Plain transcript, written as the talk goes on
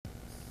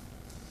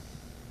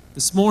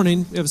This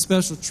morning, we have a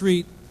special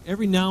treat.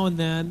 Every now and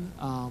then,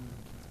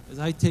 as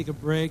I take a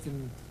break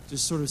and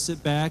just sort of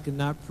sit back and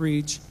not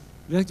preach,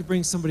 we'd like to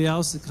bring somebody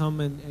else to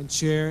come and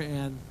share,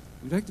 and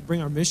we'd like to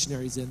bring our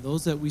missionaries in,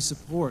 those that we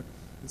support.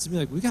 And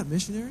somebody like, we got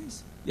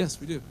missionaries? Yes,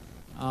 we do.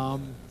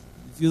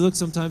 If you look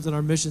sometimes on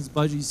our missions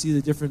budget, you see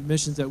the different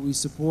missions that we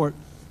support.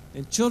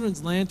 And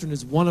Children's Lantern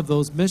is one of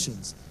those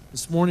missions.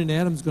 This morning,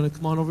 Adam's going to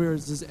come on over here.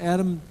 This is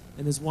Adam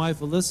and his wife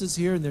Alyssa's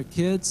here, and their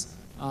kids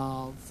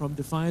from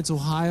Defiance,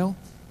 Ohio.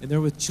 And they're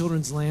with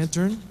Children's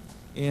Lantern.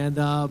 And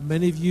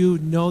many of you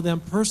know them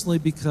personally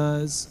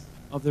because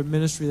of their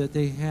ministry that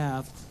they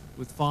have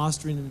with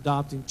fostering and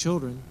adopting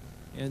children.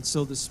 And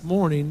so this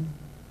morning,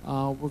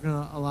 we're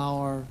going to allow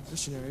our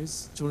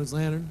missionaries, Children's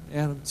Lantern,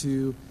 Adam,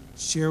 to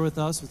share with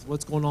us with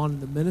what's going on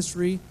in the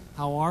ministry,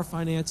 how our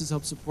finances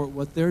help support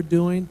what they're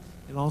doing,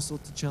 and also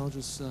to challenge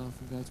us from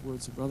God's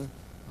Word. So, brother,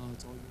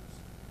 it's all yours.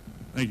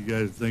 Thank you,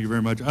 guys. Thank you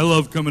very much. I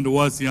love coming to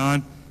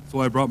Wauseon. That's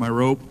why I brought my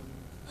rope.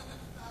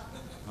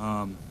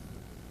 Some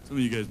of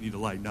you guys need to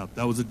lighten up.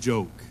 That was a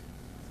joke.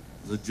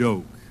 It was a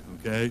joke,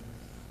 okay?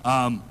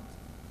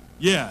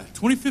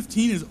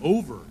 2015 is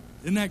over.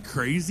 Isn't that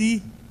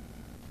crazy?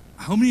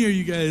 How many of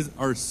you guys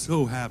are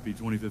so happy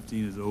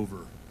 2015 is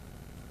over?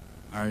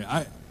 All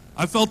right,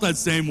 I felt that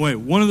same way.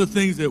 One of the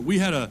things that we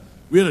had a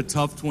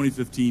tough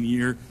 2015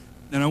 year,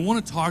 and I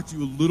want to talk to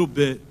you a little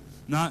bit,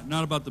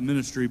 not about the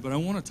ministry, but I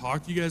want to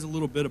talk to you guys a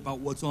little bit about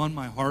what's on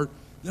my heart.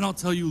 Then I'll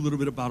tell you a little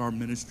bit about our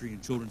ministry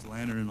and Children's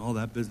Lantern and all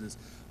that business.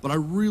 But I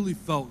really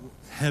felt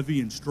heavy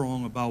and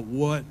strong about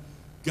what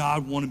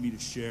God wanted me to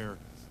share.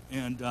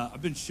 And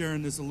I've been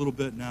sharing this a little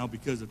bit now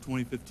because of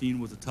 2015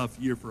 was a tough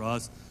year for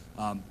us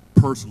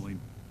personally.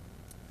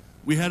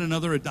 We had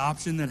another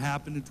adoption that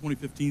happened in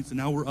 2015, so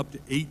now we're up to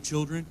 8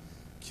 children.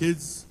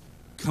 Kids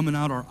coming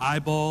out our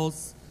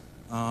eyeballs,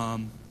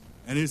 and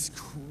it's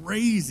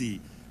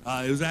crazy.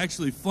 It was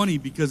actually funny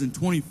because in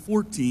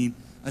 2014,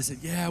 I said,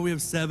 yeah, we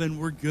have 7,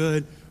 we're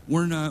good,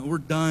 we're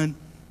done.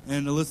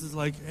 And Alyssa's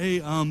like, hey,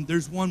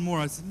 there's one more.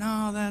 I said,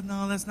 no,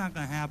 that's not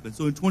going to happen.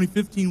 So in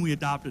 2015, we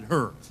adopted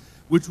her,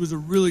 which was a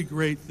really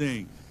great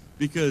thing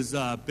because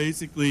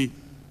basically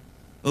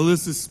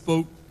Alyssa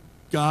spoke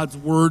God's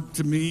word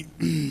to me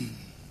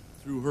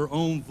through her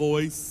own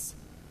voice,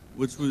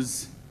 which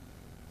was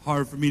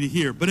hard for me to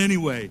hear. But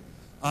anyway,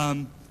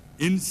 in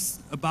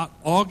about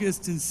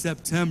August and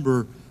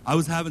September, I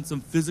was having some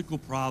physical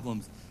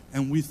problems,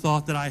 and we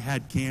thought that I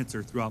had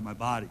cancer throughout my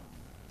body.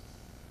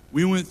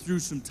 We went through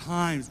some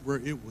times where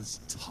it was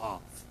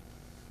tough.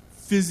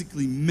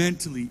 Physically,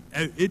 mentally,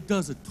 it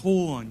does a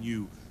toll on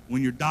you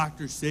when your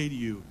doctors say to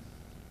you,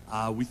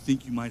 we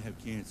think you might have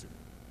cancer.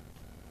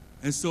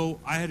 And so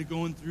I had to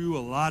go through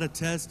a lot of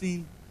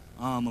testing,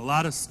 a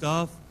lot of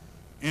stuff,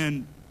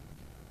 and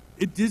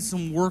it did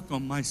some work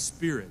on my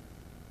spirit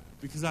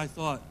because I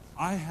thought,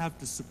 I have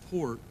to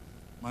support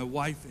my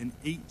wife and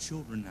 8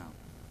 children now.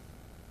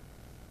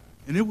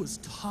 And it was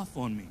tough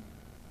on me.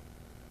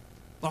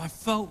 But I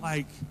felt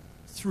like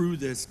through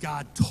this,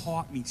 God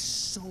taught me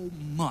so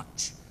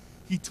much.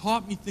 He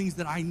taught me things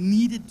that I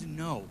needed to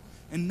know.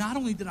 And not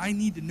only did I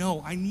need to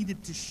know, I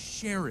needed to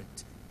share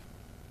it.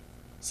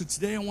 So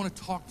today I want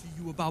to talk to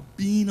you about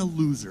being a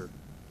loser.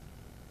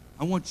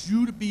 I want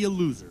you to be a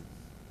loser.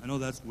 I know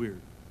that's weird.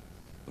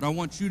 But I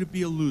want you to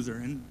be a loser.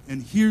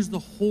 And here's the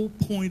whole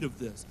point of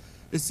this.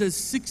 It says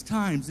 6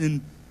 times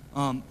in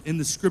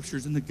the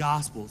scriptures, in the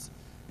Gospels.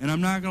 And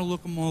I'm not going to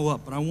look them all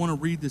up, but I want to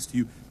read this to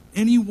you.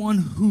 Anyone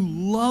who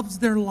loves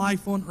their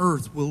life on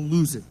earth will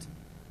lose it.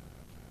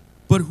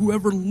 But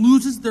whoever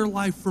loses their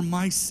life for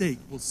my sake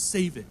will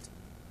save it.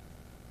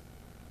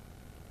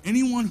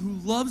 Anyone who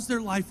loves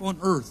their life on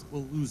earth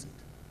will lose it.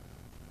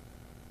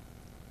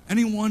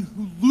 Anyone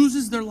who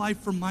loses their life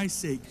for my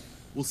sake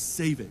will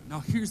save it. Now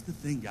here's the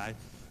thing, guys.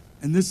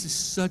 And this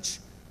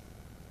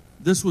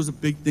was a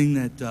big thing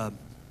that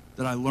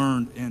I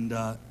learned. And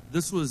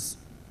this was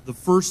the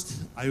first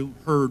I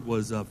heard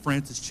was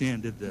Francis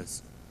Chan did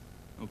this.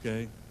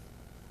 Okay?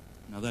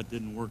 Now that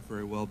didn't work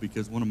very well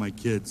because one of my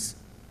kids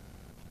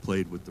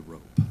played with the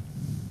rope.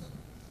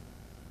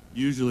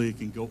 Usually it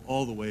can go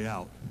all the way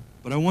out.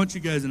 But I want you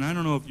guys, and I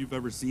don't know if you've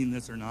ever seen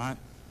this or not,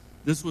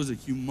 this was a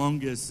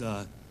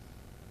humongous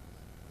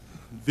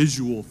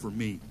visual for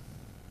me.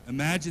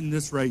 Imagine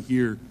this right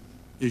here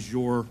is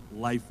your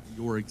life,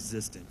 your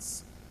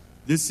existence.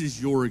 This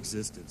is your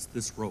existence,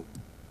 this rope.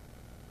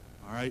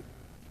 All right?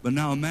 But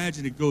now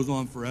imagine it goes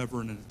on forever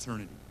in an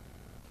eternity.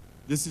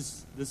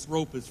 This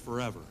rope is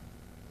forever.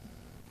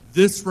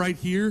 This right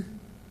here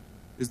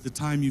is the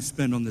time you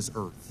spend on this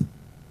earth.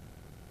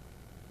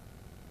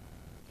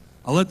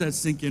 I'll let that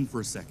sink in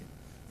for a second.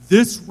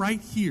 This right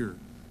here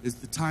is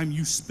the time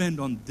you spend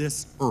on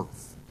this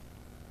earth.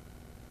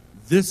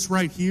 This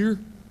right here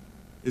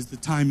is the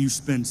time you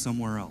spend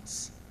somewhere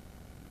else.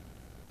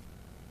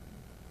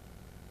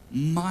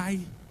 My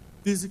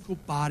physical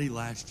body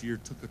last year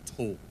took a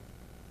toll.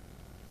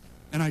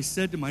 And I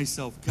said to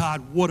myself,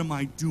 God, what am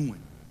I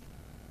doing?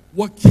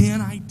 What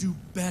can I do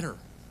better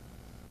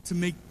to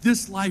make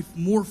this life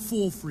more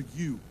full for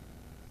you?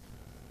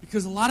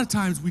 Because a lot of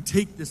times we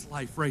take this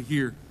life right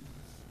here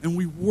and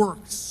we work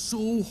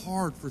so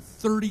hard for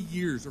 30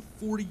 years or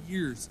 40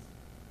 years.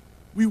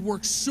 We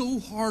work so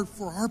hard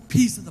for our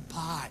piece of the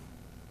pie.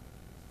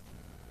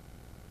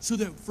 So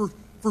that for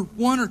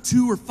 1 or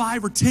 2 or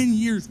 5 or 10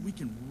 years, we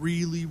can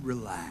really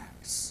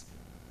relax.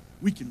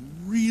 We can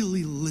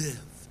really live.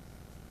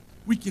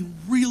 We can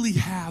really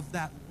have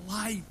that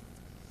life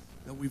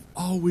that we've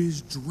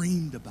always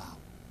dreamed about.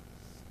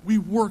 We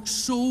work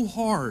so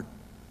hard.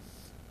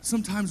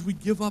 Sometimes we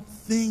give up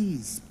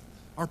things,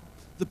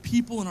 the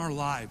people in our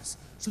lives,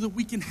 so that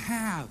we can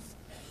have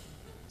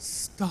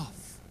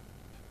stuff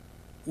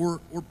or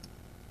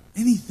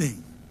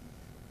anything.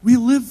 We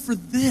live for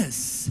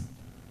this.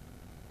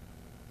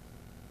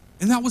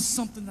 And that was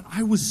something that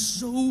I was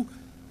so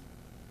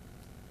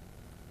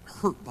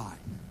hurt by,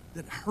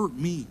 that hurt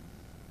me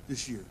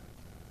this year.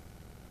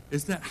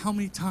 Is that how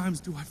many times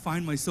do I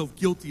find myself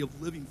guilty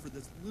of living for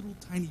this little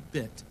tiny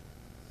bit?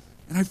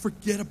 And I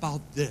forget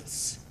about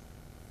this.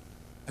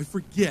 I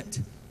forget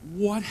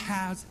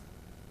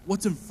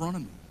what's in front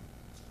of me.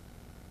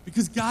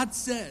 Because God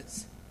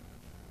says,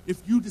 if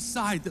you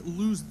decide that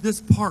lose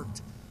this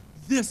part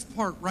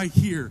right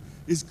here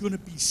is going to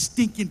be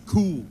stinking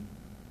cool.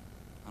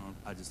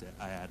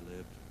 I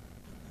ad-libbed.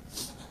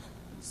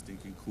 The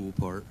stinking cool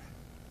part.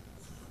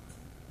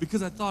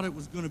 Because I thought it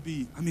was going to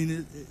be,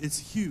 it's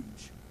huge.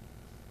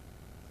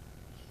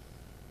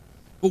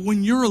 But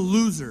when you're a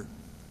loser,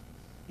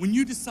 when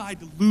you decide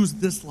to lose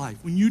this life,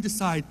 when you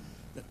decide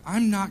that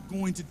I'm not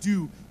going to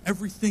do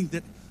everything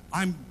that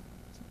I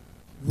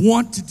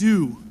want to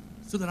do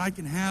so that I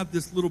can have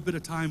this little bit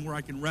of time where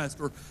I can rest,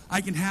 or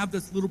I can have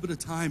this little bit of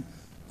time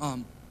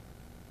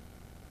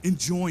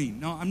enjoying.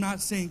 Now, I'm not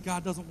saying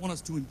God doesn't want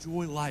us to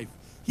enjoy life.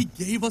 He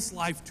gave us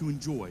life to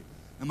enjoy.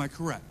 Am I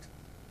correct?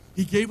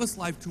 He gave us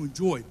life to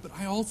enjoy. But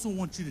I also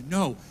want you to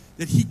know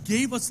that He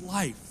gave us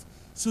life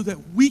so that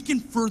we can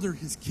further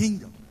His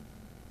kingdom.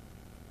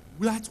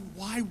 That's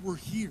why we're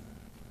here.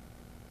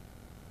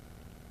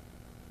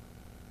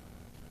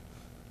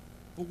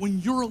 But when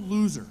you're a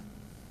loser,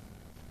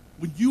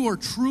 when you are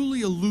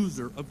truly a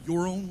loser of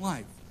your own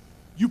life,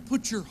 you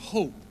put your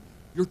hope,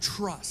 your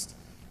trust,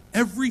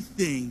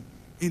 everything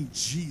in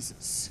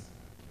Jesus.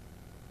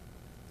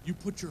 You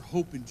put your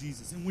hope in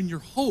Jesus. And when your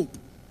hope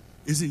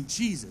is in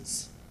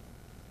Jesus,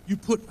 you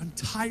put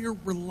entire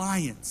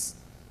reliance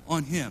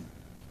on Him.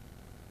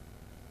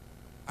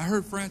 I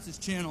heard Francis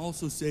Chan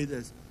also say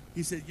this.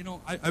 He said,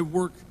 I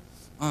work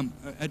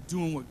at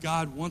doing what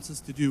God wants us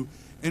to do.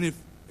 And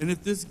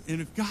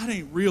if God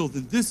ain't real,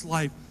 then this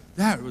life,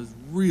 that was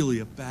really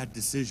a bad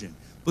decision.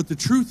 But the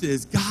truth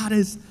is, God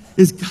has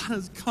got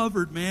us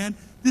covered, man.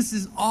 This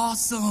is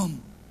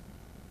awesome.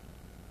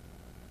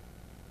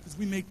 Because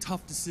we make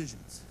tough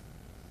decisions.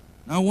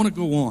 Now I want to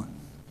go on.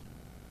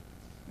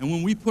 And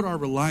when we put our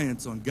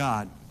reliance on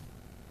God,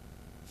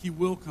 He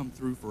will come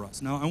through for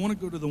us. Now I want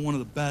to go to one of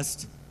the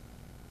best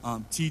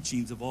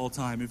teachings of all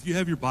time. If you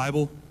have your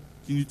Bible,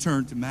 can you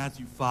turn to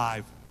Matthew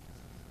 5?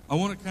 I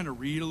want to kind of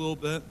read a little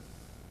bit,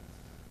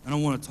 and I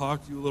want to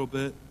talk to you a little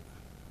bit.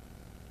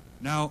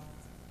 Now,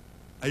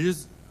 I'm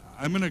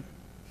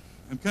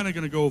kind of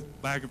going to go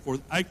back and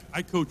forth. I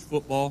coach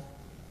football.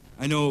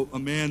 I know a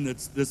man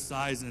that's this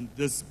size and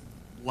this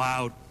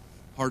loud,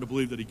 hard to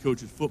believe that he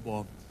coaches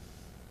football.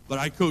 But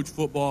I coach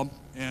football,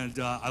 and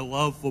I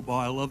love football.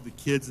 I love the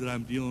kids that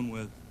I'm dealing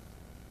with.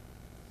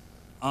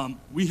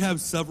 We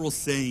have several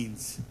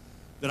sayings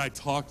that I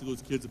talk to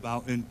those kids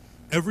about, and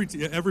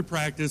every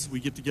practice we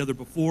get together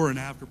before and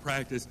after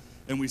practice,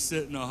 and we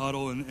sit in a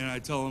huddle, and I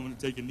tell them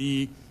to take a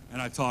knee,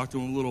 and I talk to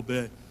them a little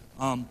bit.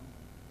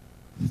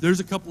 There's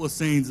a couple of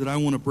sayings that I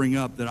want to bring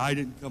up that I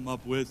didn't come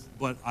up with,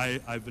 but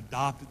I've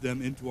adopted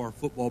them into our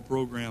football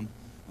program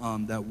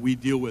that we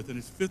deal with, and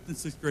it's 5th and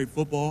 6th grade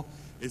football.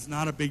 It's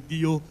not a big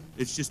deal.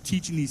 It's just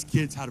teaching these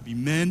kids how to be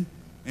men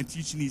and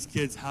teaching these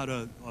kids how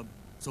to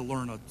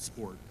learn a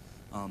sport.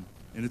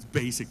 And it's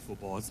basic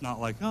football. It's not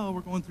like,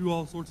 we're going through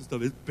all sorts of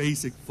stuff. It's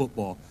basic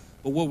football.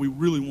 But what we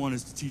really want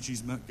is to teach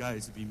these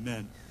guys to be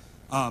men.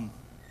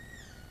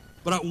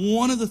 But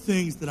one of the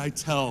things that I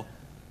tell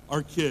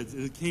our kids,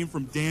 it came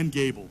from Dan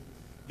Gable.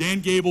 Dan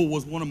Gable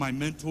was one of my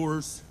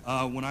mentors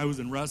when I was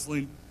in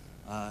wrestling.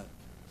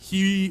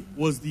 He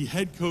was the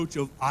head coach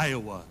of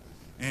Iowa,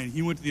 and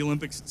he went to the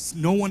Olympics.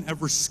 No one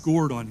ever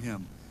scored on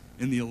him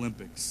in the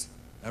Olympics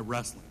at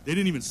wrestling. They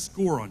didn't even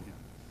score on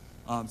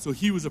him. So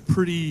he was a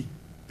pretty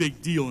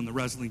big deal in the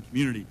wrestling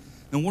community.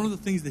 And one of the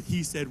things that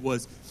he said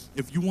was,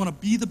 if you want to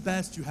be the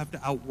best, you have to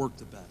outwork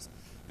the best.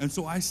 And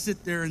so I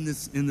sit there in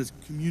this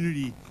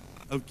community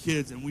of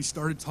kids, and we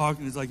started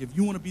talking. It's like, if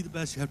you want to be the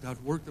best, you have to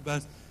outwork the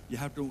best.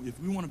 If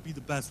we want to be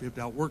the best, we have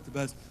to outwork the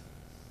best.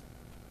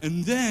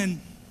 And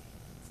then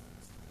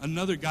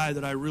another guy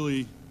that I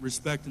really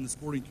respect in the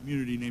sporting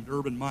community named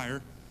Urban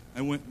Meyer,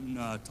 I went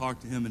and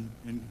talked to him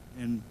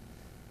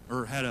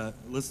or had a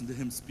listen to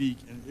him speak,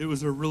 and it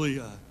was a really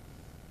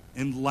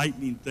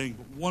enlightening thing.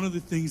 But one of the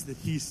things that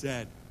he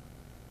said,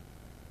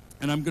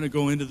 and I'm going to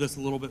go into this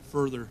a little bit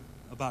further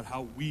about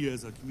how we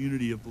as a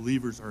community of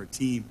believers are a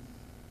team.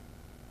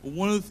 But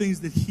one of the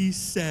things that he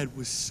said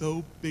was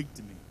so big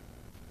to me.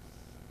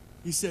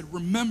 He said,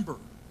 remember,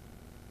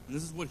 and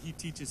this is what he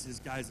teaches his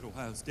guys at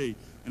Ohio State,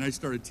 and I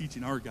started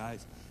teaching our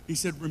guys. He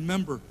said,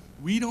 remember,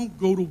 we don't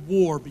go to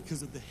war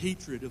because of the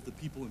hatred of the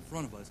people in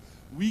front of us.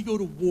 We go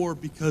to war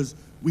because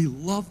we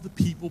love the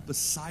people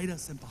beside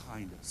us and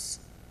behind us.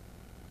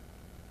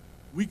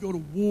 We go to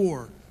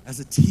war as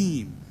a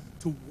team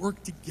to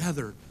work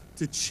together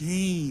to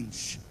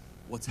change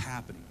what's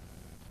happening.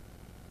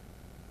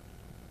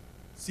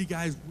 See,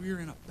 guys, we're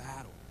in a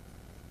battle.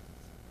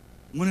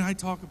 When I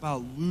talk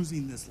about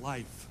losing this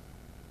life,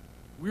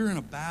 we're in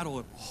a battle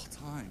at all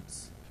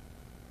times.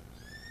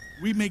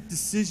 We make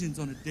decisions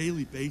on a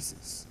daily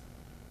basis,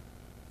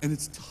 and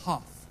it's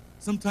tough.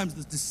 Sometimes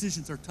the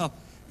decisions are tough.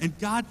 And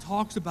God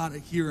talks about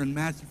it here in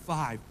Matthew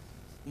 5,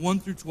 1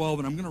 through 12,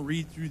 and I'm going to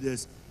read through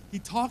this. He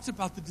talks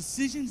about the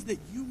decisions that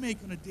you make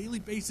on a daily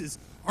basis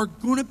are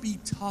going to be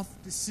tough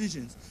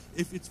decisions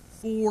if it's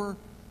for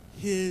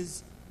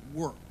His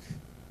work.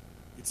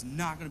 It's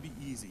not going to be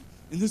easy.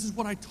 And this is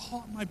what I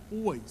taught my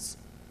boys.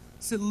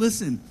 I said,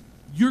 listen,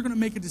 you're going to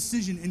make a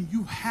decision and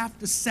you have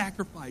to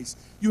sacrifice.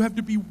 You have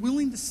to be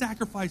willing to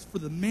sacrifice for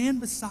the man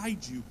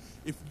beside you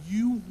if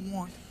you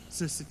want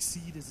to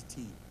succeed as a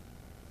team.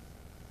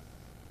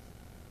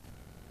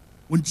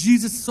 When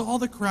Jesus saw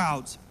the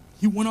crowds,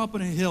 he went up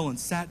on a hill and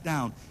sat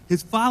down.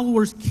 His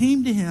followers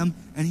came to him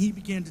and he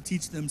began to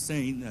teach them,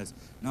 saying this.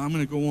 Now I'm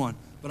going to go on,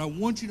 but I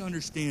want you to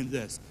understand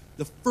this.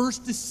 The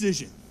first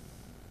decision,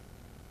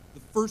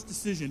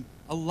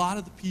 a lot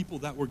of the people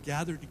that were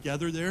gathered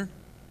together there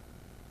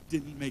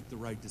didn't make the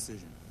right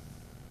decision.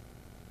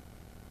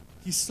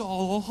 He saw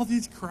all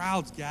these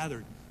crowds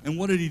gathered, and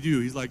what did he do?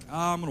 He's like,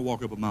 I'm going to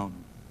walk up a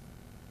mountain.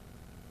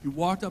 He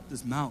walked up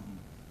this mountain.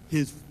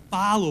 His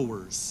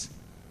followers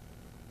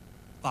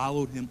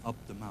followed him up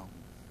the mountain.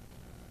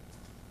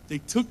 They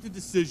took the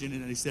decision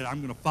and they said,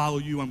 I'm going to follow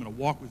you, I'm going to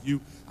walk with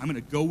you, I'm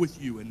going to go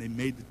with you, and they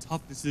made the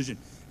tough decision.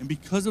 And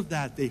because of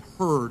that, they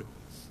heard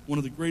one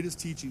of the greatest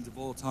teachings of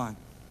all time.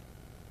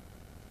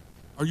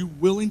 Are you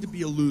willing to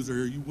be a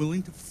loser? Are you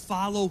willing to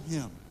follow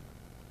him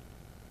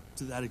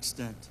to that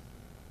extent?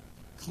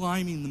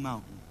 Climbing the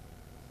mountain.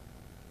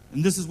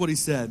 And this is what he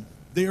said.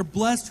 They are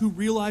blessed who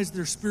realize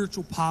their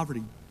spiritual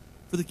poverty,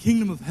 for the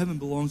kingdom of heaven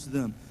belongs to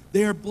them.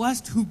 They are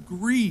blessed who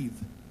grieve,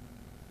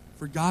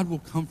 for God will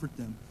comfort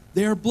them.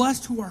 They are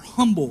blessed who are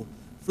humble,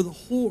 for the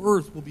whole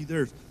earth will be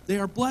theirs. They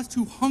are blessed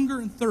who hunger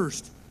and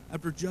thirst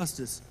after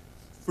justice,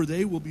 for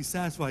they will be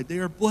satisfied. They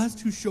are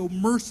blessed who show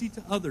mercy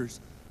to others,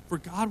 for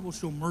God will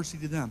show mercy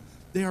to them.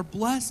 They are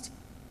blessed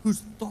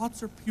whose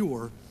thoughts are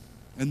pure,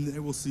 and they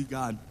will see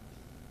God.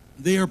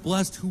 They are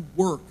blessed who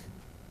work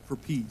for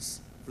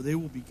peace, for they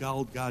will be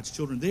called God's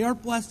children. They are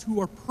blessed who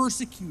are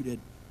persecuted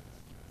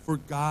for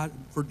God,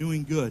 for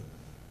doing good.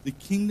 The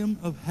kingdom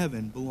of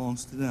heaven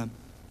belongs to them.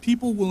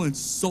 People will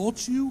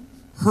insult you,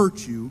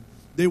 hurt you.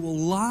 They will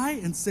lie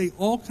and say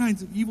all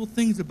kinds of evil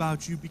things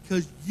about you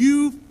because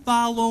you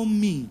follow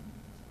me.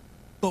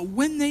 But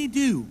when they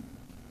do,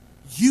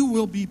 you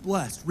will be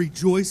blessed.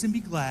 Rejoice and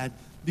be glad,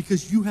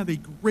 because you have a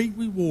great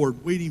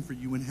reward waiting for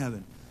you in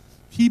heaven.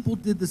 People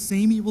did the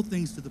same evil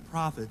things to the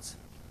prophets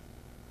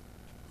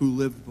who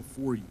lived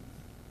before you.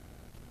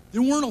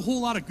 There weren't a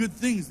whole lot of good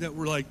things that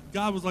were like,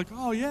 God was like,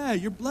 oh yeah,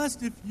 you're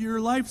blessed if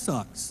your life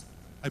sucks.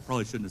 I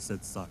probably shouldn't have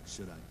said sucks,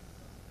 should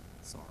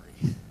I?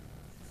 Sorry.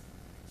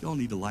 Y'all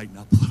need to lighten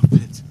up a little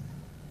bit.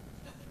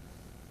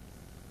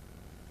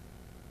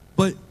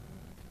 But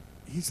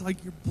he's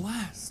like, you're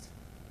blessed.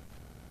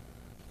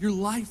 Your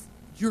life,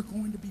 you're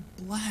going to be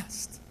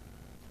blessed.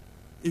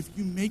 If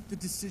you make the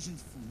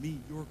decisions for me,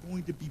 you're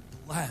going to be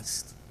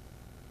blessed.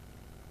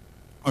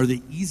 Are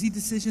they easy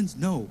decisions?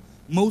 No.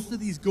 Most of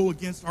these go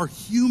against our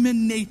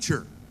human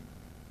nature.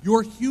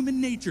 Your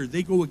human nature,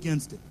 they go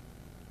against it.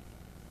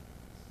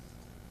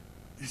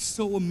 It's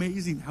so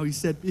amazing how he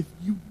said, if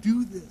you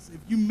do this, if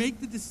you make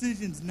the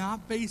decisions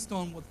not based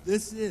on what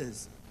this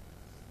is,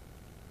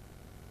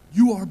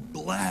 you are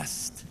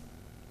blessed.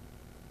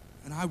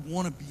 And I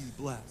want to be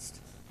blessed.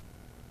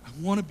 I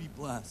want to be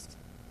blessed.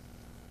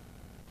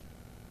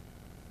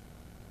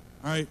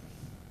 All right.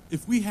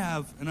 If we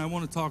have, and I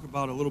want to talk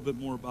about a little bit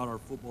more about our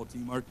football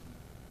team,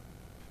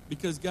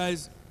 because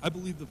guys, I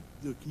believe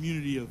the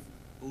community of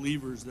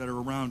believers that are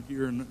around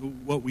here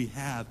and what we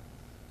have,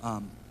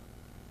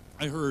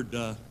 I heard,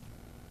 I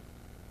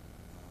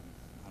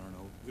don't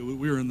know,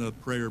 we were in the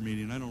prayer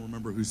meeting, I don't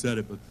remember who said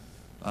it,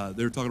 but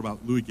they were talking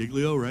about Louis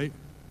Giglio, right?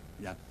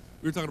 Yeah,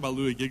 we were talking about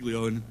Louis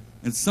Giglio,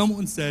 and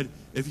someone said,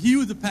 if he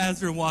was a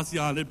pastor in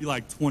Wauseon, it'd be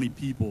like 20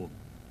 people,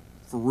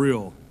 for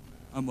real.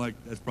 I'm like,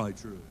 that's probably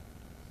true.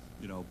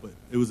 You know, but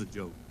it was a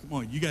joke. Come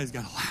on, you guys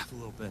got to laugh a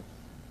little bit.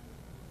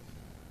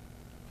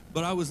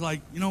 But I was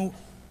like, you know,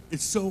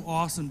 it's so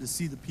awesome to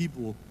see the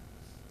people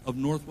of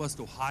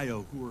Northwest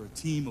Ohio who are a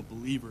team of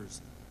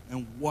believers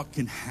and what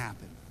can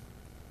happen,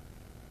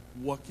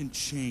 what can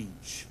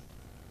change,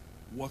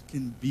 what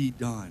can be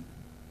done.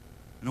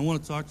 And I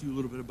want to talk to you a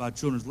little bit about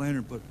Children's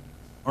Lantern, but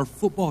our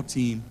football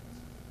team,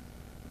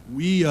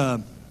 we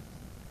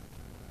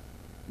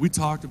we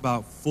talked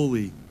about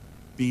fully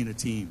being a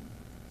team.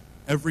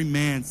 Every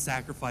man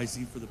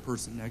sacrificing for the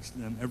person next to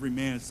them. Every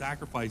man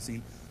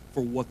sacrificing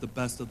for what the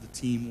best of the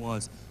team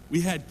was. We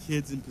had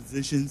kids in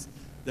positions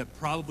that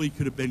probably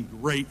could have been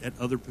great at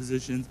other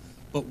positions,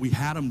 but we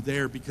had them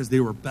there because they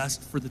were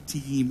best for the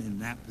team in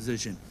that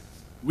position.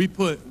 We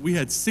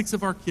had 6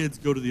 of our kids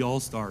go to the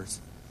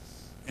All-Stars,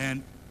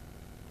 and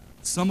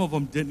some of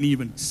them didn't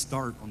even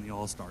start on the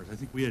All-Stars. I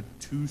think we had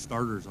 2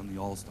 starters on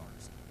the All-Stars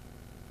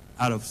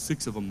out of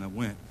 6 of them that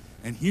went.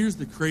 And here's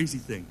the crazy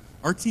thing.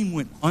 Our team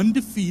went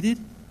undefeated,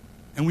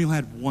 and we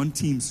had 1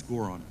 team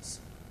score on us.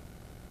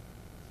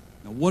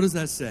 Now, what does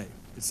that say?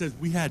 It says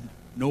we had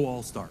no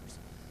All-Stars.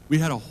 We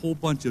had a whole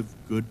bunch of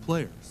good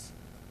players.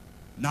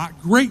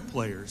 Not great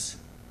players,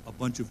 a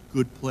bunch of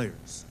good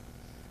players.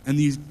 And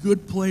these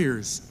good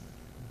players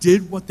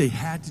did what they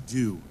had to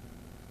do.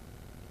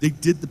 They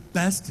did the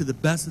best to the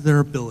best of their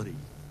ability.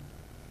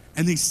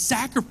 And they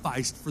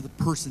sacrificed for the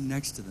person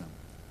next to them.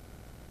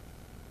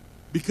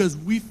 Because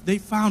they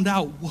found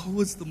out what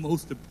was the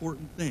most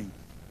important thing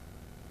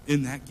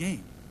in that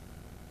game.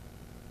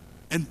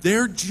 And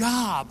their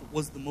job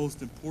was the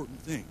most important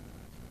thing.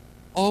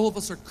 All of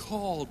us are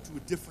called to a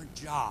different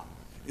job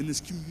in this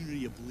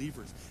community of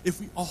believers. If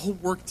we all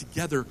work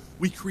together,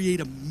 we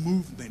create a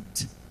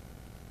movement.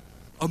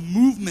 A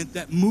movement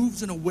that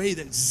moves in a way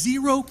that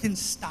 0 can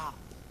stop.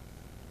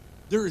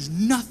 There is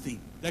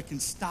nothing that can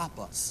stop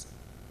us.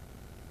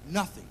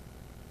 Nothing.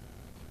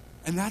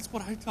 And that's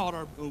what we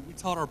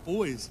taught our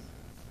boys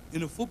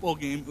in a football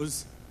game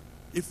was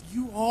if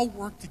you all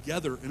work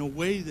together in a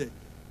way that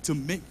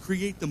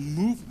create the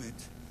movement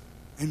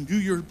and do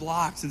your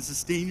blocks and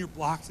sustain your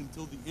blocks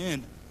until the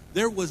end,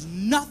 there was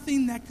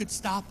nothing that could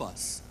stop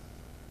us.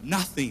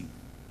 Nothing.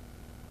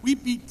 We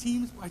beat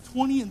teams by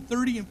 20 and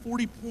 30 and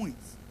 40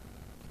 points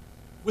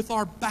with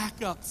our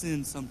backups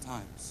in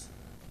sometimes.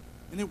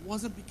 And it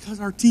wasn't because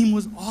our team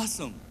was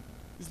awesome.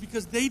 It was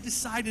because they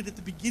decided at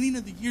the beginning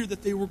of the year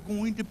that they were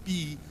going to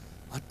be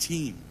a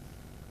team.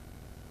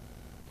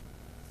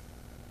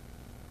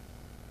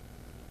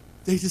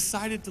 They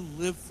decided to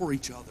live for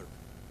each other.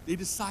 They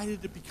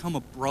decided to become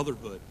a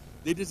brotherhood.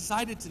 They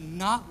decided to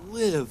not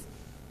live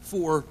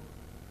for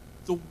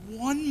the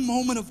one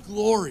moment of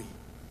glory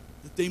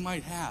that they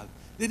might have.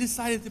 They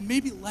decided to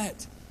maybe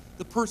let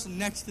the person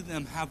next to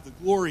them have the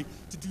glory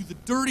to do the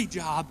dirty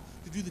job,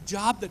 to do the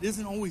job that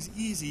isn't always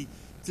easy,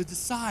 to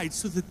decide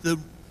so that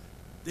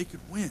they could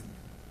win.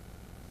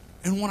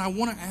 And what I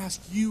want to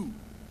ask you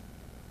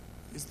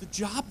is the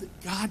job that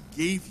God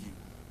gave you,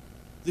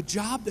 the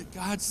job that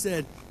God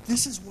said,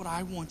 this is what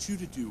I want you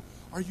to do.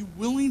 Are you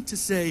willing to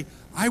say,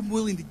 I'm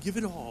willing to give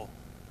it all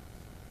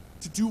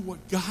to do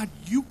what God,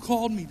 you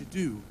called me to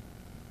do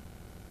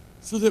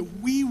so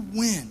that we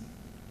win?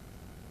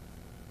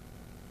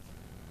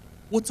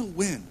 What's a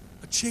win?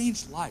 A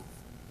changed life.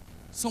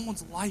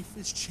 Someone's life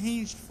is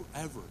changed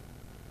forever.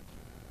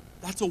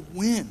 That's a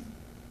win.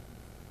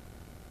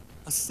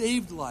 A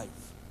saved life.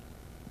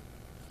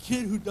 A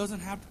kid who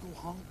doesn't have to go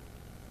hungry.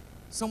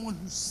 Someone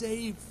who's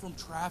saved from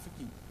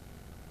trafficking.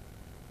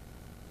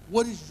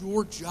 What is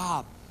your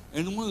job?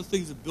 And one of the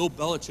things that Bill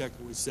Belichick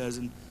always says,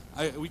 and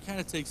we kind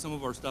of take some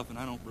of our stuff, and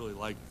I don't really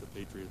like the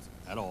Patriots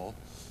at all.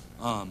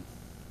 But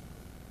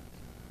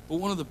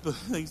one of the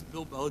things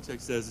Bill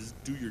Belichick says is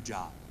do your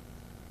job.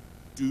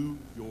 Do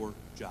your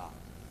job.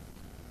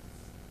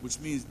 Which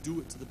means do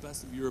it to the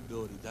best of your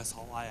ability. That's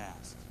all I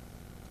ask.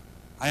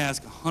 I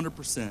ask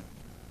 100%.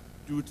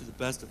 Do it to the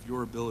best of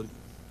your ability.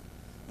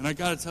 And I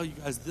got to tell you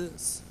guys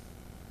this.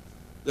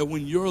 That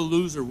when you're a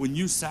loser, when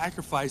you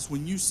sacrifice,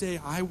 when you say,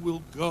 I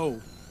will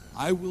go,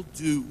 I will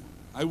do,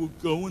 I will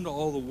go into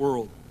all the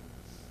world,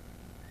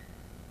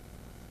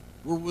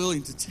 we're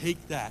willing to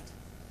take that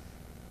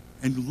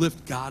and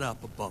lift God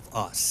up above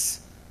us.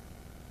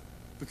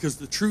 Because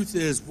the truth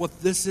is,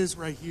 what this is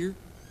right here,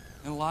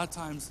 and a lot of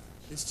times,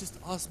 it's just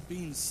us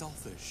being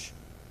selfish.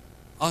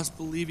 Us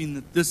believing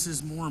that this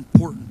is more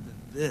important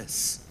than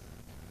this.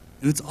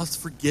 And it's us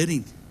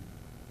forgetting.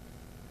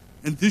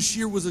 And this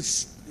year was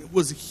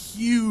a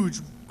huge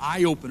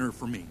eye-opener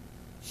for me.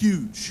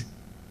 Huge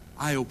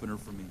eye-opener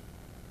for me.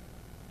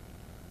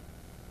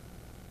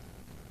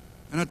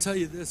 And I'll tell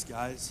you this,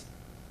 guys.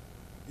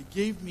 It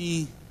gave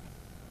me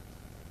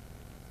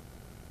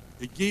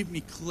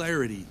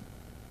clarity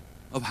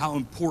of how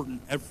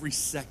important every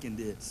second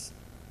is.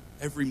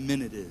 Every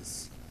minute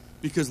is.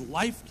 Because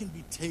life can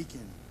be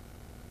taken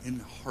in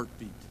a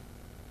heartbeat.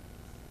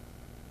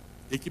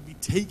 It can be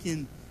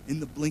taken in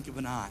the blink of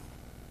an eye.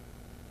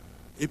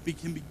 It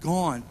can be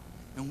gone,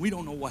 and we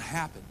don't know what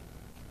happened.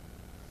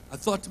 I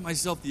thought to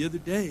myself the other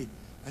day,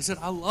 I said,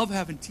 I love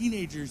having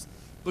teenagers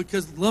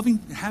because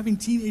having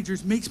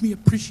teenagers makes me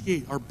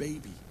appreciate our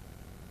baby.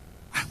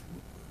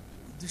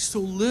 They're so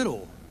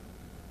little.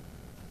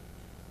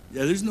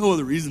 Yeah, there's no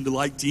other reason to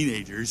like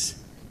teenagers.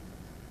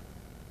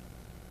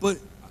 But,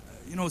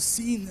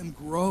 seeing them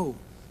grow,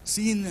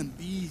 seeing them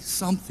be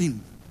something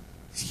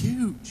is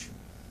huge.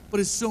 But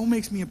it so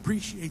makes me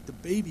appreciate the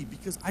baby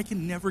because I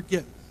can never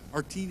get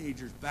our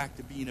teenagers back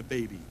to being a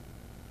baby.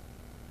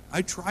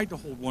 I tried to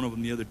hold one of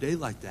them the other day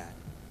like that.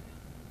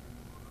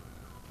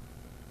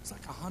 It's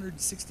like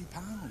 160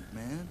 pounds,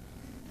 man.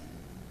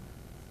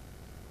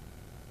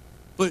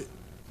 But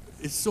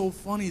it's so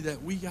funny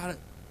that we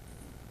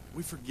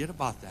forget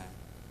about that.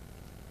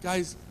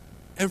 Guys,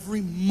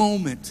 every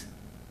moment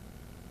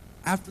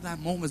after that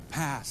moment's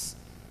passed,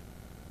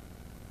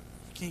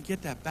 you can't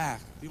get that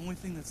back. The only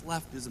thing that's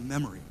left is a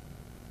memory.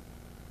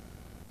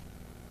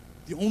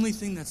 The only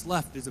thing that's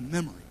left is a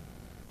memory.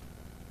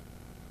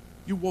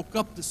 You woke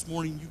up this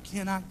morning, you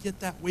cannot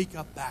get that wake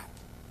up back.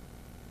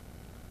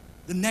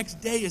 The next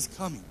day is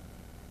coming.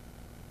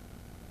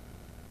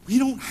 We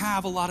don't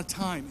have a lot of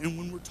time. And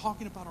when we're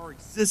talking about our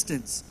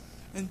existence,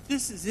 and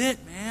this is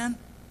it, man.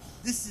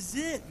 This is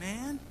it,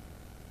 man.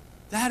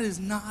 That is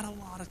not a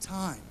lot of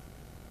time.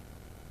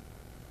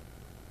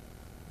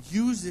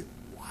 Use it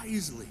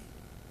wisely.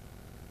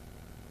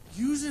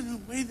 Use it in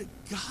a way that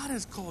God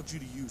has called you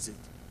to use it.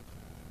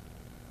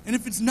 And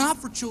if it's not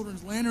for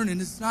Children's Lantern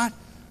and it's not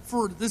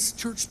for this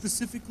church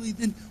specifically,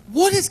 then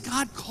what has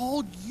God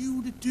called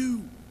you to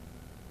do?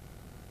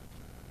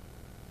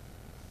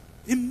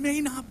 It may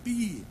not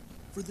be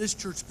for this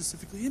church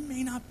specifically. It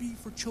may not be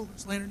for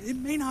Children's Lantern. It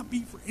may not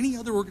be for any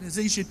other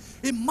organization.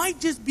 It might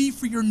just be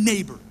for your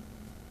neighbor.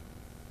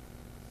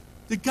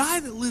 The guy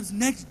that lives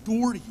next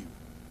door to you.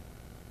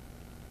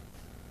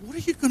 What are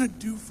you going to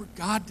do for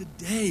God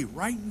today,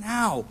 right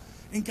now?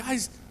 And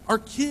guys, our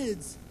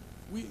kids,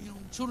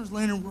 Children's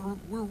Lantern,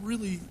 we're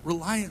really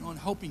reliant on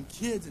helping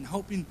kids and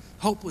helping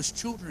helpless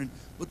children.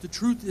 But the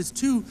truth is,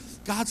 too,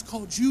 God's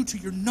called you to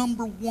your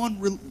number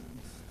one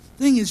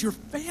thing is your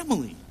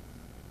family.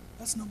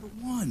 That's number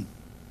one.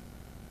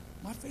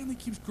 My family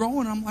keeps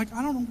growing. I'm like,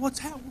 I don't know what's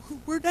happening.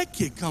 Where'd that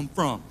kid come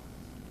from?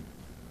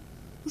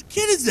 Whose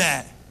kid is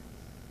that?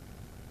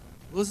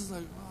 Melissa's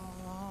like,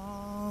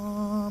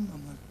 I'm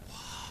like,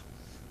 wow.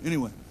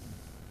 Anyway,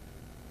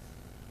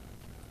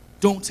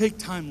 don't take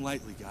time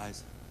lightly,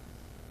 guys.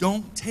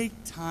 Don't take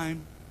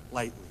time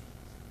lightly.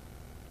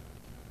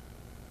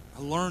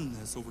 I learned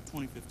this over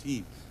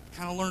 2015. I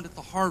kind of learned it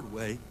the hard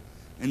way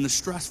and the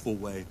stressful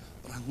way,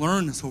 but I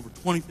learned this over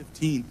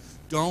 2015.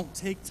 Don't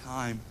take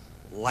time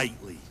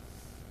lightly.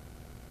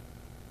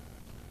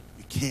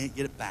 You can't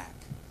get it back.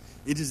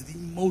 It is the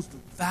most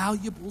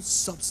valuable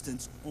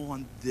substance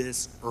on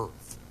this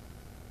earth,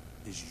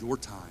 is your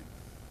time.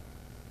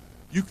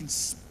 You can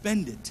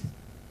spend it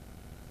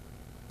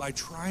by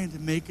trying to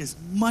make as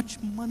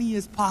much money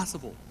as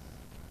possible.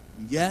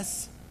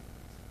 Yes,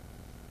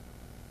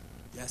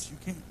 you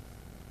can.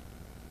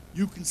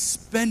 You can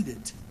spend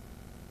it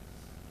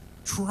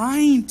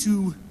trying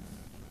to,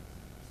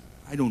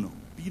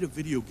 beat a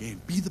video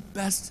game, be the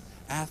best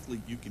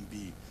athlete you can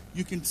be.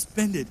 You can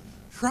spend it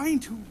trying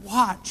to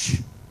watch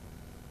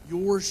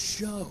your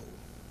show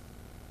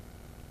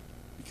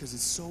because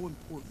it's so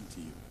important to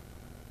you.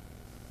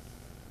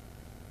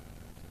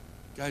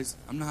 Guys,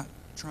 I'm not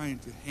trying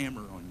to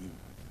hammer on you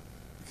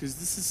because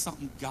this is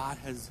something God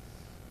has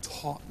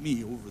taught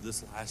me over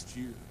this last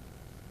year.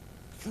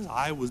 Because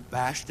I was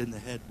bashed in the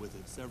head with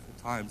it several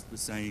times with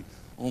saying,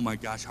 oh my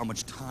gosh, how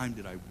much time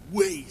did I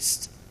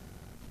waste?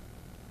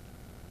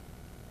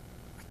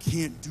 I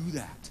can't do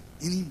that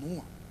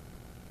anymore.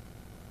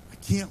 I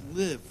can't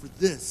live for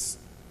this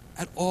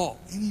at all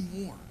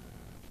anymore.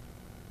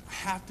 I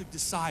have to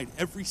decide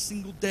every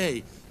single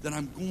day that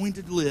I'm going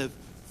to live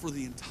for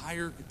the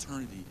entire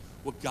eternity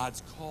what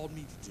God's called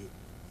me to do.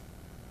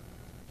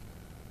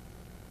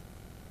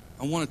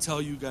 I want to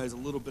tell you guys a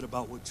little bit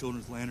about what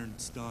Children's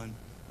Lantern's done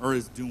or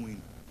is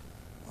doing,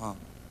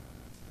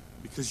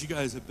 because you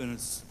guys have been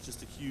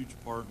just a huge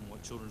part in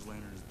what Children's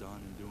Lantern has done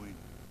and doing.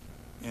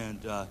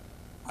 And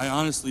I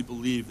honestly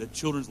believe that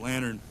Children's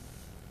Lantern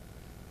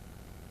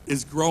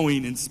is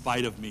growing in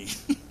spite of me.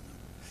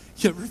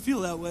 You ever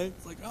feel that way?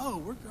 It's like, oh,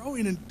 we're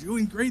growing and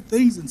doing great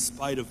things in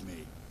spite of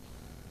me.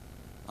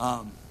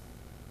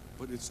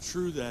 But it's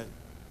true that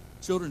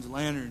Children's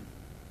Lantern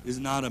is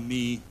not a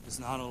me, it's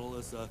not a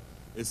Alyssa,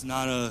 it's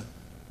not a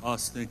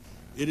us thing.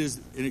 It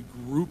is in a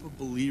group of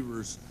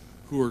believers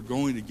who are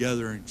going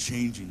together and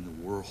changing the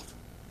world.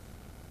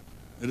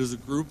 It is a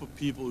group of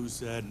people who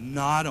said,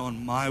 not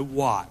on my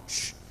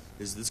watch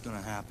is this going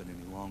to happen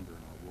any longer in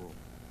our world.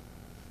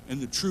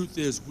 And the truth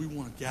is, we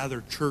want to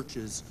gather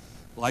churches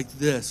like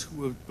this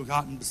who have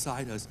gotten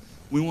beside us.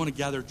 We want to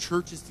gather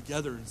churches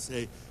together and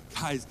say,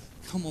 guys,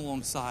 come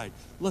alongside.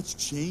 Let's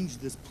change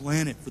this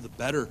planet for the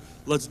better.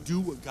 Let's do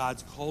what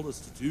God's called us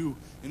to do.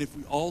 And if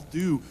we all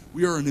do,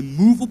 we are an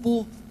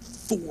immovable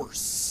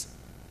force,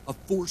 a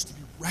force to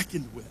be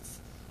reckoned with,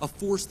 a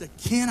force that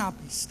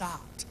cannot be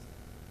stopped.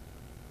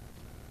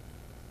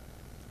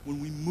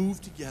 When we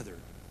move together,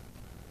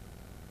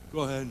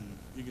 go ahead and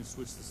you can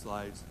switch the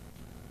slides.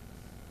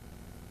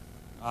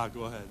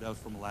 Go ahead. That was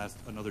from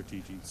another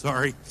teaching.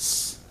 Sorry.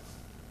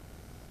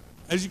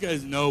 As you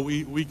guys know,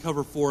 we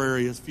cover 4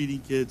 areas: feeding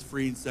kids,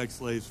 freeing sex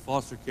slaves,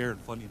 foster care, and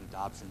funding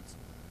adoptions.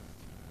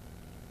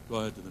 Go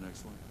ahead to the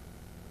next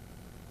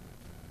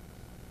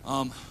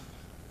one.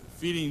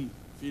 Feeding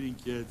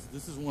kids.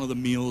 This is one of the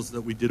meals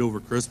that we did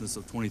over Christmas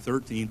of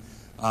 2013.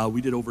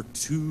 We did over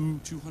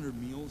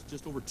 200 meals,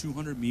 just over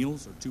 200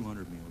 meals, or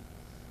 200 meals.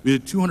 We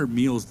did 200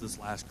 meals this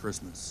last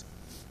Christmas,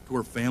 to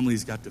where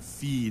families got to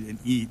feed and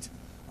eat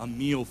a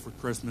meal for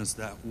Christmas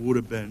that would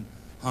have been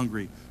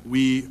hungry.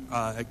 We,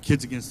 at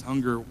Kids Against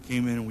Hunger,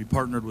 came in and we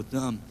partnered with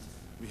them.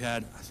 We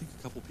had, I think,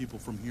 a couple people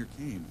from here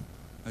came.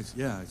 I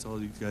saw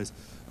these guys.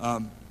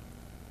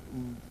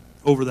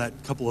 Over that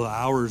couple of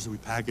hours, we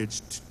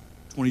packaged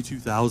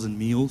 22,000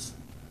 meals.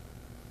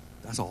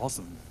 That's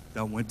awesome.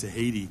 That went to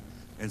Haiti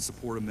and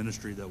support a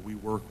ministry that we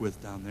work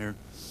with down there.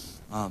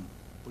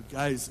 But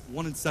guys,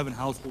 1 in 7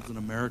 households in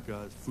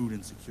America is food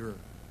insecure.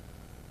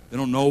 They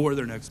don't know where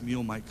their next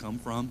meal might come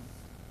from.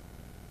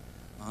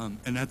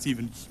 And that's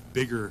even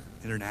bigger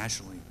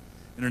internationally.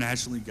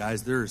 Internationally,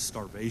 guys, there is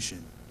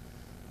starvation.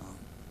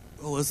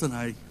 Well,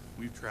 listen,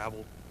 we've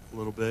traveled a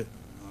little bit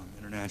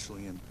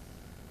internationally, and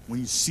when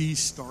you see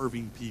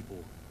starving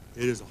people,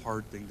 it is a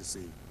hard thing to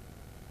see.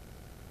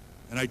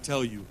 And I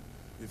tell you,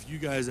 if you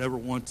guys ever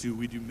want to,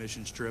 we do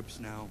missions trips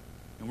now,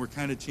 and we're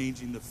kind of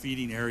changing the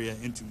feeding area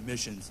into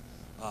missions.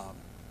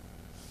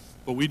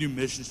 But we do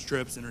missions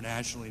trips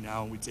internationally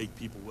now, and we take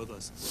people with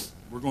us.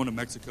 We're going to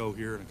Mexico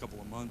here in a couple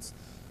of months.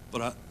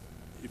 But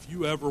if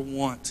you ever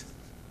want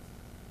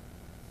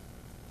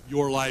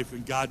your life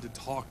and God to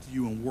talk to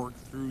you and work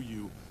through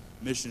you,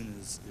 mission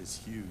is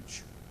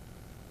huge.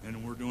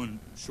 And we're doing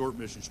short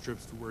missions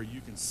trips to where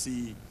you can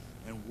see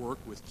and work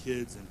with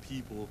kids and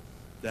people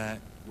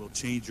that will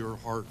change your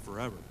heart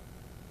forever.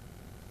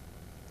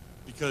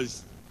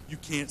 Because you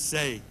can't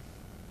say,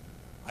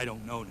 I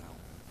don't know now.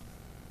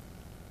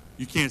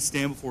 You can't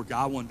stand before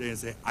God one day and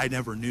say, I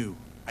never knew.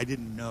 I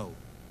didn't know.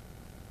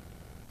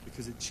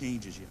 Because it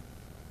changes you.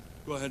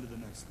 Go ahead to the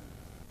next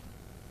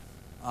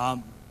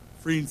thing.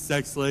 Freeing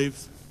sex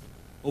slaves.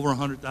 Over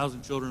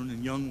 100,000 children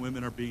and young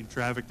women are being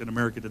trafficked in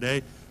America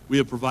today. We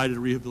have provided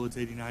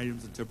rehabilitating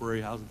items and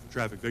temporary housing for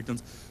trafficked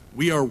victims.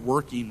 We are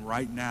working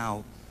right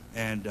now,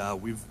 and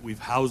we've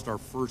housed our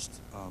first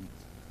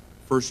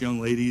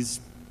young ladies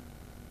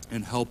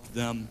and helped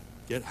them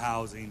get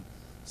housing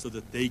so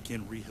that they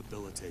can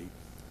rehabilitate.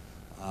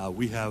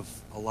 We have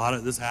a lot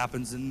of this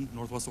happens in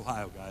Northwest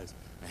Ohio, guys.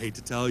 I hate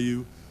to tell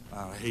you,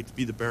 I hate to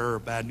be the bearer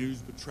of bad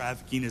news, but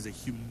trafficking is a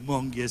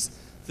humongous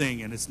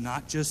thing, and it's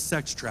not just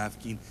sex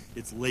trafficking,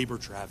 it's labor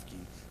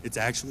trafficking. It's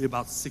actually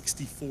about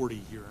 60-40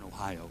 here in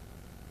Ohio.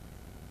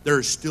 There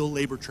is still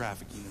labor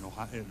trafficking in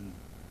Ohio,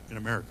 in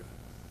America.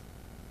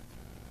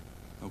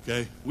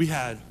 Okay? We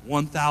had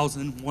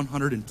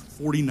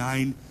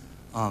 1,149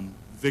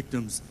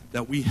 victims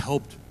that we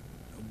helped,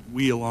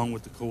 we along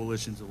with the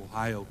coalitions of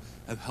Ohio,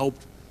 have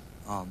helped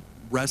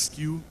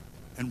rescue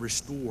and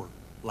restore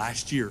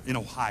last year in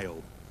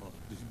Ohio,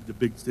 the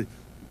big state.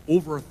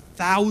 Over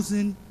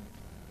 1,000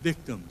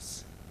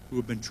 victims who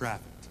have been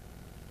trafficked.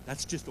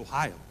 That's just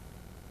Ohio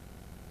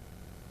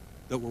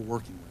that we're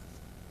working with.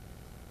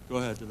 Go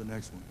ahead to the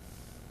next one.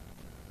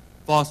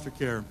 Foster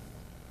care.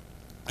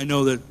 I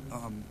know that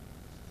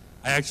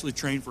I actually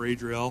trained for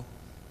Adriel,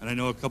 and I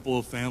know a couple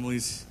of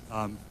families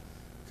come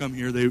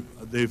here.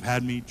 They've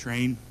had me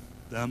train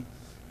them,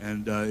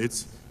 and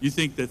you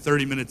think that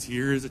 30 minutes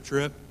here is a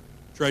trip?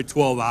 Try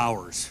 12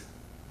 hours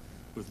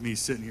with me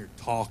sitting here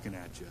talking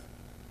at you.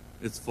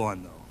 It's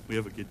fun, though. We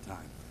have a good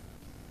time.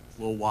 It's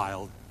a little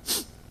wild.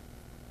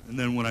 And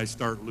then when I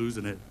start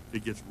losing it,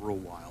 it gets real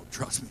wild.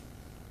 Trust me.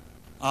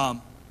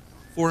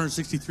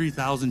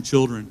 463,000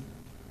 children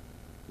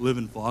live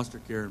in foster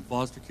care. And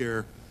foster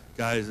care,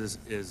 guys,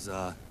 is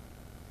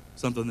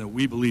something that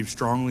we believe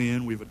strongly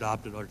in. We've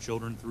adopted our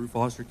children through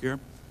foster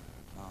care.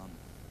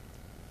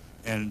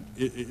 And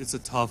it's a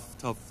tough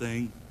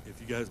thing.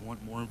 If you guys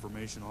want more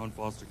information on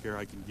foster care,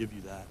 I can give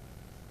you that.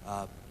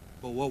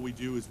 But what we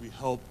do is we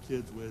help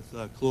kids with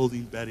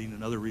clothing, bedding,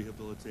 and other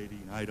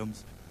rehabilitating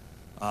items.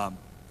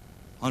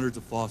 Hundreds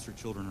of foster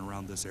children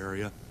around this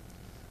area.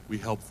 We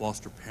help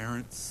foster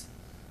parents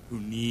who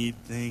need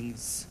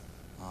things.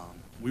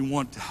 We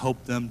want to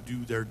help them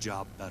do their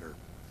job better.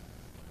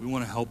 We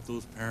want to help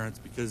those parents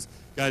because,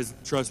 guys,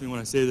 trust me when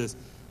I say this,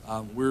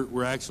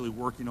 we're actually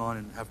working on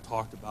and have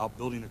talked about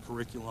building a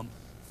curriculum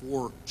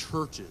for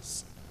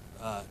churches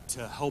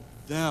to help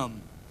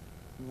them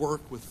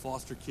work with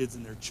foster kids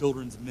in their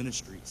children's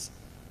ministries.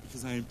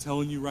 Because I am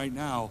telling you right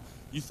now,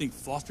 you think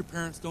foster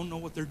parents don't know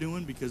what they're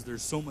doing because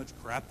there's so much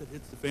crap that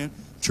hits the fan?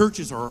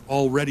 Churches are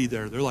already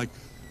there. They're like,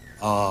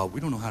 we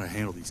don't know how to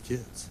handle these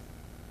kids.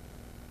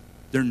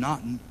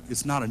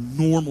 It's not a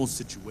normal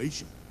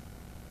situation.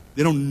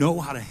 They don't know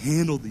how to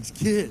handle these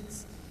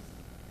kids.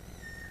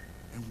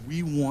 And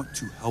we want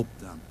to help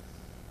them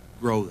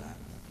grow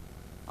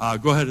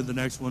that. Go ahead to the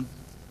next one.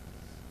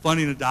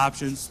 Funding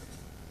adoptions.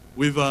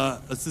 We've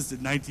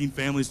assisted 19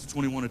 families to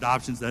 21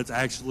 adoptions. That's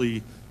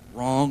actually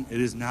wrong. It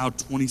is now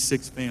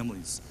 26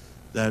 families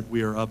that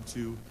we are up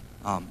to.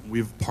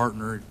 We're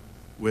partnered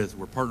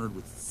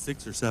with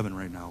 6 or 7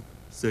 right now.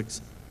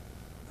 6.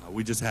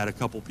 We just had a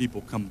couple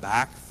people come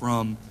back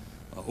from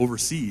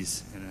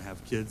overseas and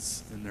have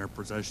kids in their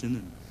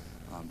possession,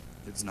 and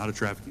it's not a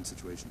trafficking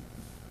situation.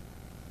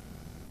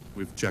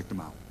 We've checked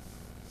them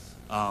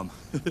out.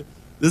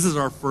 This is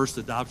our first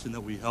adoption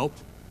that we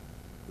helped.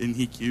 Isn't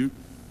he cute?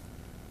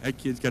 That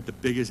kid's got the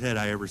biggest head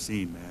I ever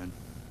seen, man.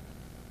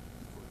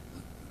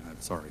 I'm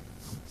sorry.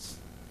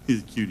 He's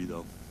a cutie,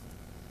 though.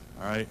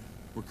 All right?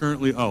 We're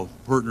currently,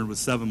 partnered with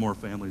 7 more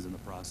families in the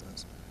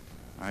process.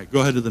 All right,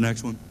 go ahead to the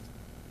next one.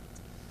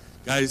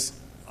 Guys,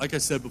 like I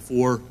said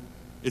before,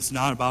 it's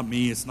not about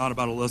me. It's not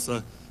about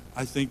Alyssa.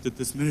 I think that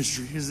this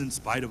ministry is in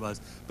spite of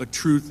us. But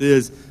truth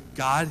is,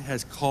 God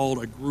has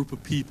called a group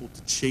of people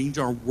to change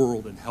our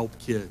world and help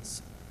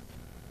kids.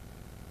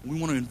 We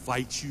want to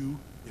invite you,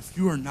 if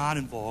you are not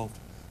involved,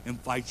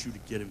 invite you to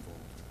get involved.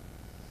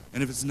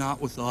 And if it's not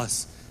with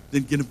us,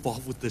 then get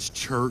involved with this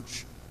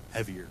church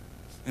heavier.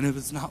 And if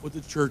it's not with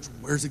the church,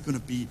 where's it going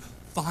to be?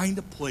 Find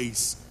a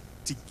place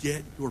to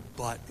get your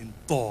butt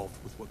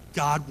involved with what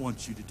God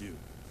wants you to do.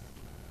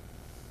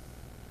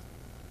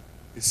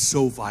 It's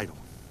so vital.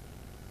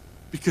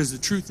 Because the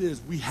truth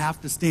is, we have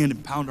to stand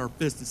and pound our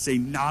fist and say,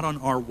 not on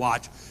our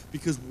watch.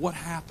 Because what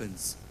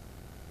happens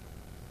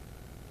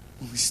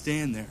when we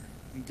stand there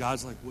and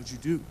God's like, what'd you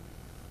do?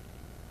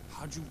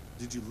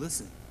 Did you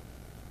listen?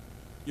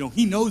 You know,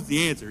 he knows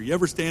the answer. You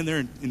ever stand there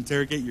and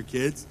interrogate your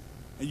kids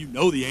and you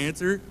know the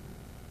answer?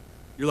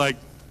 You're like,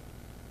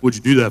 what'd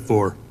you do that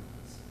for?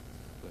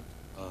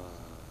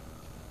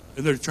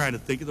 And they're trying to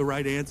think of the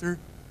right answer.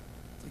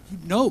 It's like,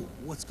 you know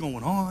what's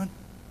going on.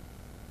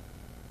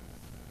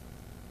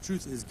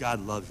 Truth is,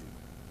 God loves you.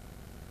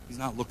 He's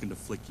not looking to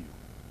flick you.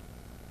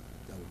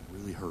 That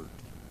would really hurt.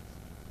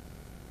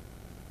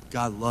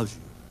 God loves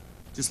you,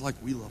 just like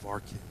we love our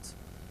kids.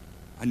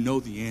 I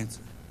know the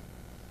answer.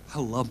 I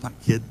love my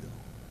kid, though.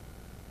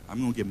 I'm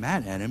going to get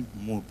mad at him.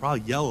 I'm going to probably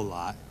yell a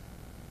lot.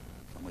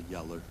 I'm a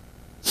yeller.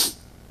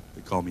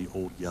 They call me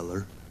Old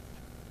Yeller.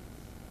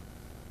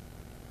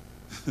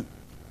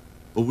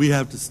 But we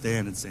have to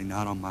stand and say,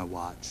 not on my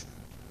watch.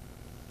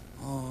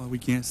 Oh, we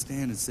can't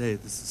stand and say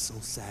it. This is so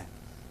sad.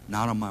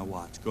 Not on my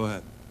watch. Go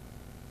ahead.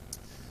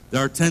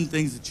 There are 10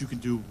 things that you can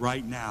do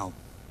right now.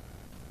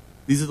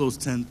 These are those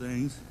 10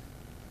 things.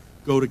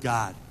 Go to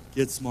God.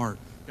 Get smart.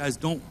 Guys,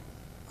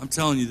 I'm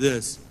telling you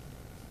this.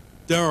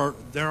 There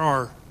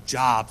are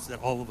jobs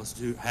that all of us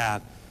do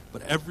have,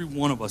 but every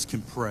one of us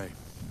can pray.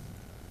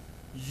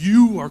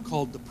 You are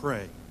called to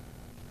pray.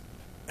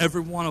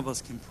 Every one of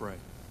us can pray.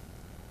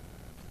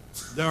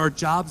 There are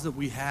jobs that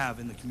we have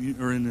in the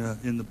community or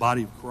in the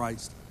body of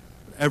Christ.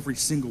 But every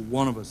single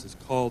one of us is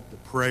called to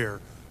prayer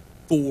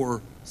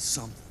for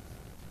something.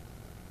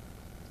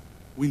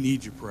 We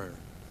need your prayer.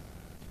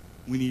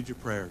 We need your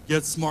prayer.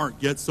 Get smart.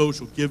 Get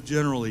social. Give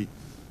generally.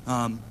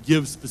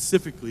 Give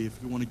specifically if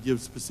you want to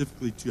give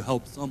specifically to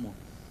help someone.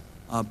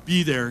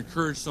 Be there.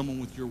 Encourage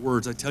someone with your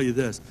words. I tell you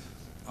this.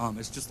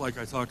 It's just like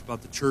I talked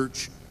about the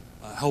church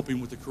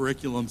helping with the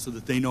curriculum so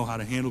that they know how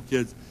to handle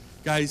kids.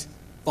 Guys,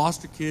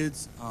 foster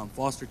kids,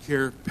 foster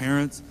care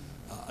parents,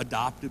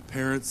 adopted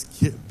parents,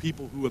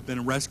 people who have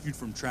been rescued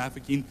from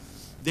trafficking,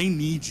 they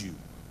need you.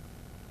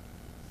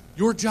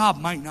 Your job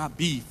might not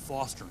be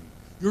fostering.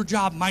 Your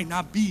job might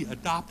not be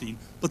adopting,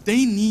 but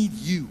they need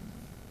you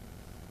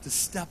to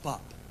step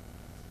up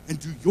and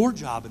do your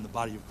job in the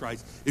body of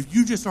Christ. If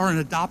you just are an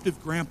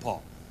adoptive grandpa,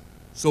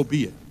 so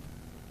be it.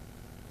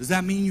 Does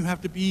that mean you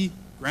have to be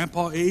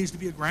grandpa age to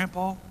be a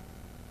grandpa?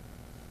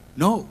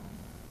 No,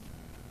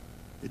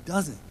 it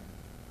doesn't.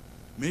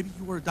 Maybe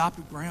you were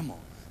adopted grandma.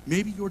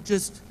 Maybe you're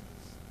just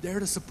there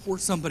to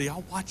support somebody.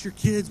 I'll watch your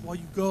kids while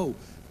you go.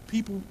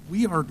 People,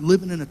 we are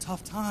living in a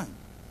tough time.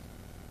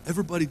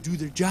 Everybody do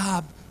their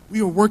job.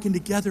 We are working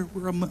together.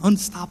 We're an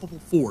unstoppable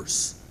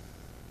force.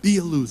 Be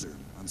a loser.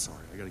 I'm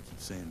sorry, I got to keep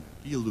saying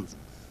that. Be a loser.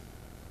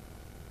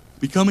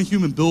 Become a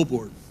human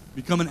billboard.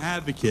 Become an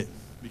advocate.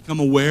 Become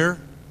aware.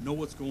 Know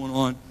what's going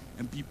on.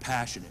 And be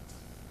passionate.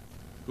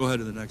 Go ahead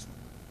to the next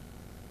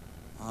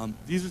one.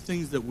 These are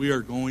things that we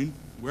are going,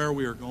 where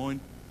we are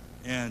going,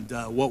 and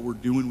what we're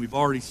doing. We've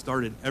already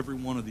started every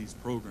one of these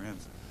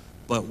programs,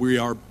 but we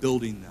are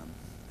building them,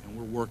 and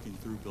we're working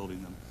through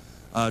building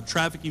them.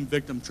 Trafficking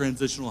victim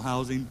transitional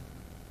housing.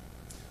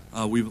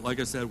 Like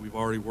I said, we've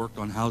already worked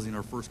on housing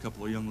our first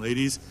couple of young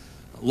ladies.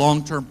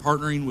 Long-term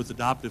partnering with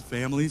adoptive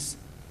families.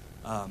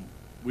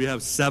 We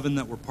have 7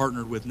 that we're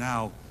partnered with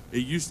now.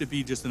 It used to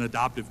be just an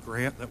adoptive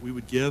grant that we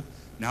would give.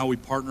 Now we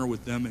partner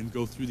with them and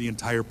go through the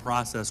entire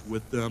process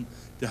with them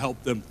to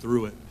help them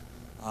through it.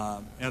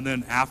 And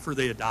then after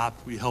they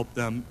adopt, we help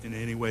them in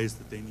any ways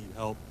that they need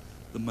help,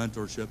 the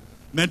mentorship.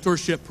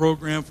 Mentorship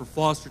program for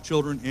foster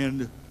children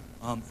and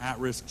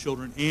at-risk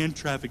children and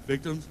traffic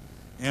victims,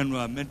 and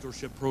a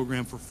mentorship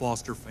program for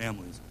foster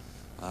families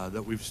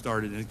that we've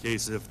started in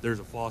case if there's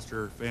a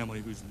foster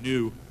family who's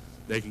new,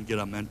 they can get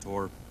a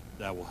mentor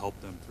that will help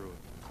them through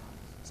it.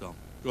 So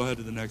go ahead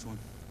to the next one.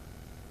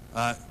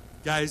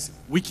 Guys,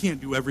 we can't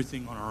do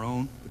everything on our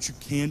own, but you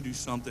can do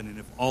something, and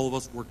if all of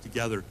us work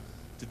together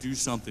to do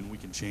something, we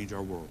can change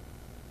our world.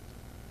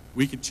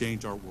 We can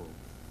change our world.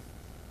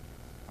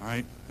 All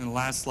right, and the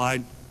last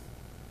slide,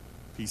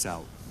 peace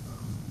out.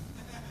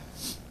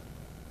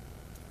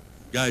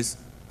 Guys,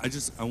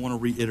 I want to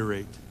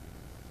reiterate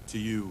to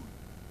you,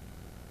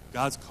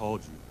 God's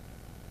called you.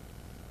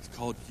 He's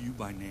called you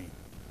by name.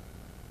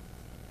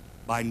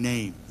 By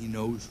name, he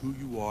knows who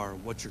you are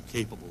and what you're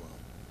capable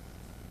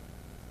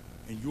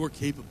of. And your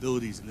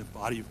capabilities in the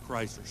body of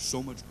Christ are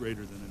so much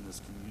greater than in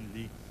this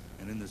community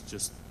and in this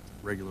just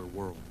regular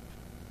world.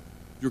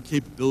 Your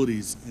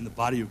capabilities in the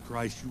body of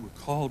Christ, you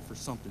were called for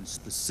something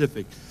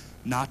specific,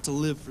 not to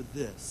live for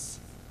this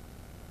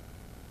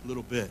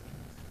little bit,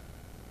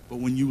 but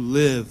when you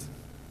live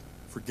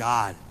for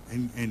God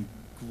and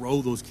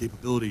grow those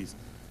capabilities,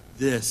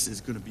 this is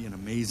going to be an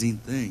amazing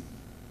thing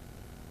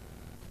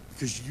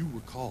because you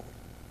were called.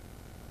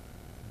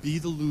 Be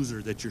the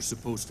loser that you're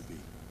supposed to be.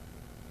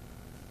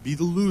 Be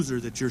the loser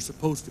that you're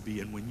supposed to be,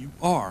 and when you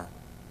are,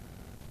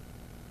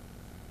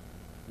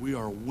 we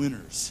are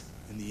winners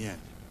in the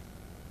end.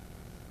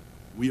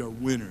 We are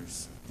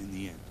winners in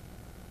the end.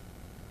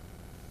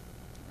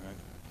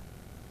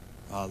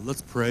 All right.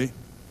 Let's pray.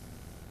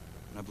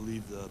 And I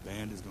believe the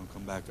band is going to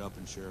come back up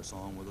and share a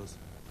song with us.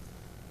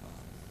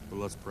 But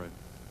let's pray.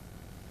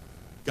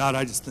 God,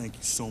 I just thank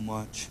you so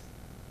much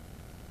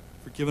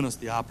for giving us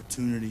the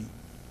opportunity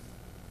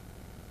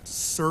to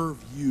serve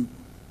you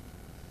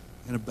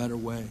in a better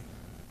way.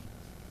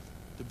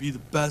 To be the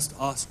best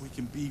us we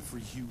can be for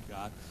you,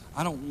 God.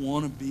 I don't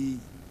want to be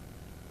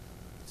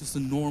just a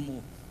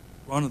normal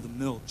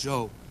run-of-the-mill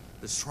Joe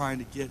that's trying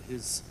to get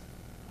his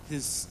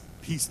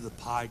piece of the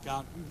pie.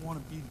 God, we want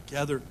to be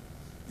together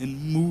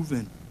and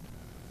moving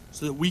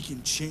so that we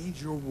can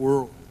change your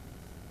world.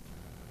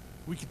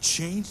 We can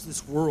change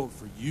this world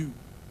for you.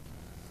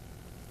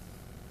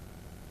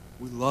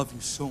 We love you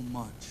so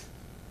much.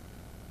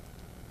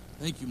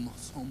 Thank you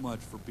so much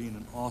for being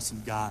an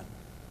awesome God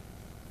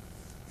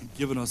and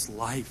giving us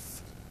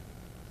life.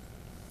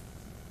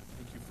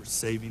 Thank you for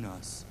saving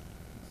us.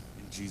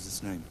 In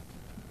Jesus' name,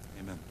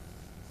 amen.